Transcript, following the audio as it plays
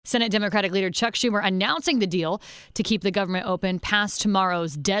Senate Democratic leader Chuck Schumer announcing the deal to keep the government open past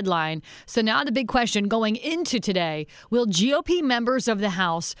tomorrow's deadline. So now the big question going into today, will GOP members of the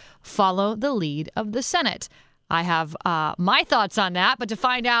House follow the lead of the Senate? I have my thoughts on that, but to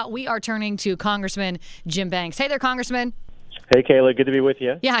find out, we are turning to Congressman Jim Banks. Hey there, Congressman. Hey, Kayla. Good to be with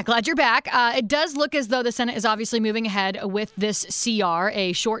you. Yeah, glad you're back. It does look as though the Senate is obviously moving ahead with this CR,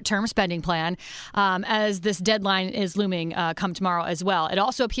 a short-term spending plan, as this deadline is looming come tomorrow as well. It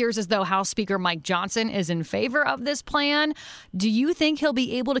also appears as though House Speaker Mike Johnson is in favor of this plan. Do you think he'll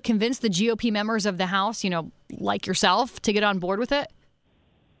be able to convince the GOP members of the House, like yourself, to get on board with it?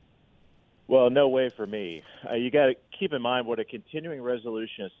 Well, no way for me. You got to keep in mind what a continuing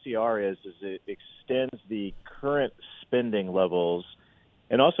resolution of CR is it extends the current spending levels.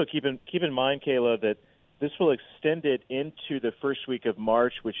 And also keep in mind, Kayla, that this will extend it into the first week of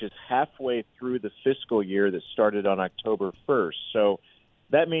March, which is halfway through the fiscal year that started on October 1st. So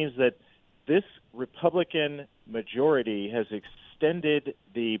that means that this Republican majority has extended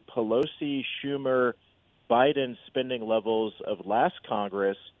the Pelosi, Schumer, Biden spending levels of last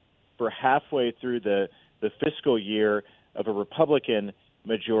Congress for halfway through the fiscal year of a Republican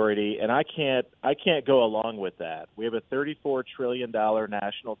majority, and I can't go along with that. We have a $34 trillion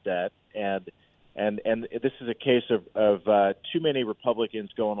national debt, and this is a case of too many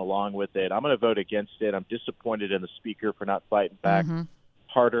Republicans going along with it. I'm going to vote against it. I'm disappointed in the Speaker for not fighting back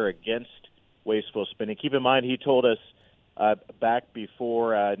harder against wasteful spending. Keep in mind, he told us back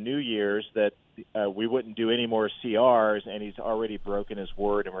before New Year's that we wouldn't do any more CRs, and he's already broken his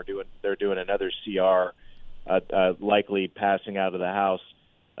word, and they're doing another CR, likely passing out of the House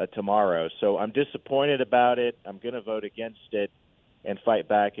tomorrow. So I'm disappointed about it. I'm going to vote against it and fight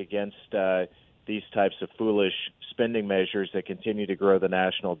back against these types of foolish spending measures that continue to grow the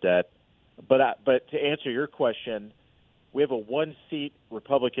national debt. But to answer your question, we have a one-seat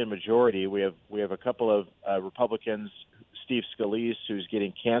Republican majority. We have a couple of Republicans, Steve Scalise, who's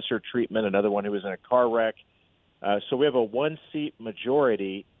getting cancer treatment, another one who was in a car wreck. So we have a one-seat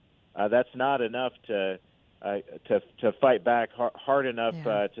majority. That's not enough to fight back hard enough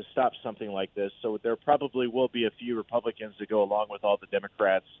to stop something like this. So there probably will be a few Republicans that go along with all the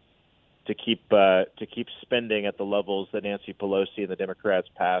Democrats to keep spending at the levels that Nancy Pelosi and the Democrats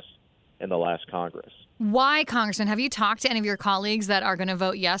passed in the last Congress. Why, Congressman? Have you talked to any of your colleagues that are going to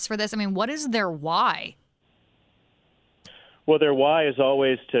vote yes for this? I mean, what is their why? Well, their why is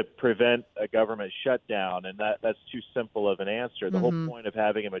always to prevent a government shutdown, and that's too simple of an answer. The whole point of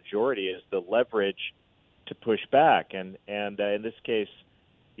having a majority is the leverage to push back, and in this case,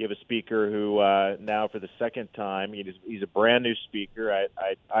 you have a speaker who now for the second time, he's a brand new speaker.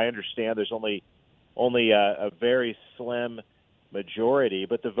 I understand there's only a very slim majority,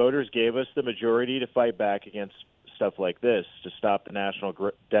 but the voters gave us the majority to fight back against stuff like this, to stop the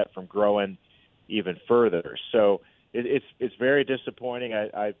national debt from growing even further. So it's very disappointing.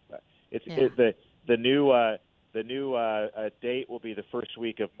 The new date will be the first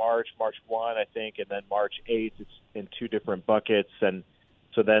week of March 1, I think, and then March 8th. It's in two different buckets, and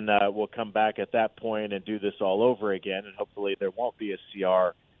so then we'll come back at that point and do this all over again, and hopefully there won't be a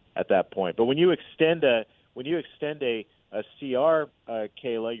CR at that point. But when you extend a CR,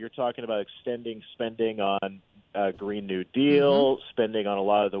 Kayla, you're talking about extending spending on Green New Deal, spending on a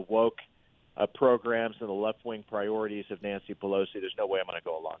lot of the woke programs and the left-wing priorities of Nancy Pelosi. There's no way I'm going to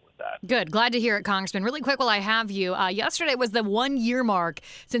go along with that. Good. Glad to hear it, Congressman. Really quick while I have you, yesterday was the 1-year mark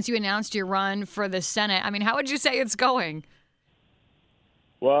since you announced your run for the Senate. I mean, how would you say it's going?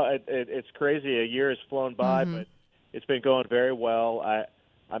 Well, it's crazy. A year has flown by, but it's been going very well.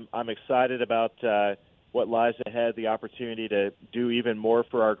 I'm excited about what lies ahead, the opportunity to do even more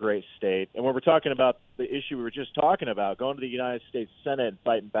for our great state. And when we're talking about the issue we were just talking about, going to the United States Senate and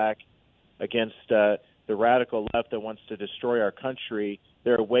fighting back against the radical left that wants to destroy our country,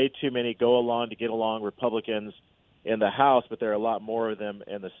 there are way too many get-along Republicans in the House, but there are a lot more of them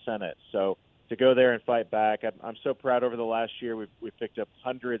in the Senate. So to go there and fight back, I'm so proud. Over the last year, we've picked up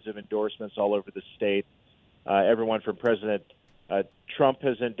hundreds of endorsements all over the state. Everyone from President Trump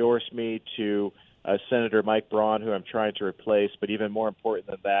has endorsed me to Senator Mike Braun, who I'm trying to replace. But even more important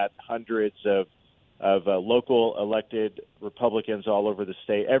than that, hundreds of local elected Republicans all over the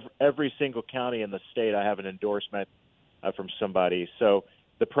state. Every single county in the state, I have an endorsement from somebody. So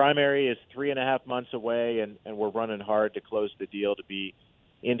the primary is 3.5 months away, and we're running hard to close the deal to be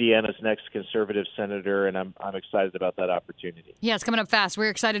Indiana's next conservative senator, and I'm excited about that opportunity. Yeah, it's coming up fast. We're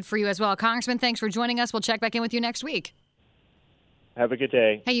excited for you as well. Congressman, thanks for joining us. We'll check back in with you next week. Have a good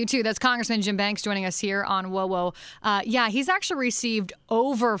day. Hey, you too. That's Congressman Jim Banks joining us here on WOWO. Yeah, he's actually received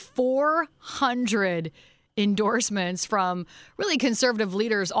over 400 endorsements from really conservative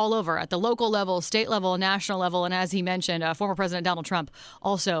leaders all over at the local level, state level, national level. And as he mentioned, former President Donald Trump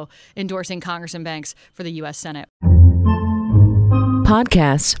also endorsing Congressman Banks for the U.S. Senate.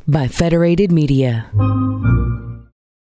 Podcasts by Federated Media.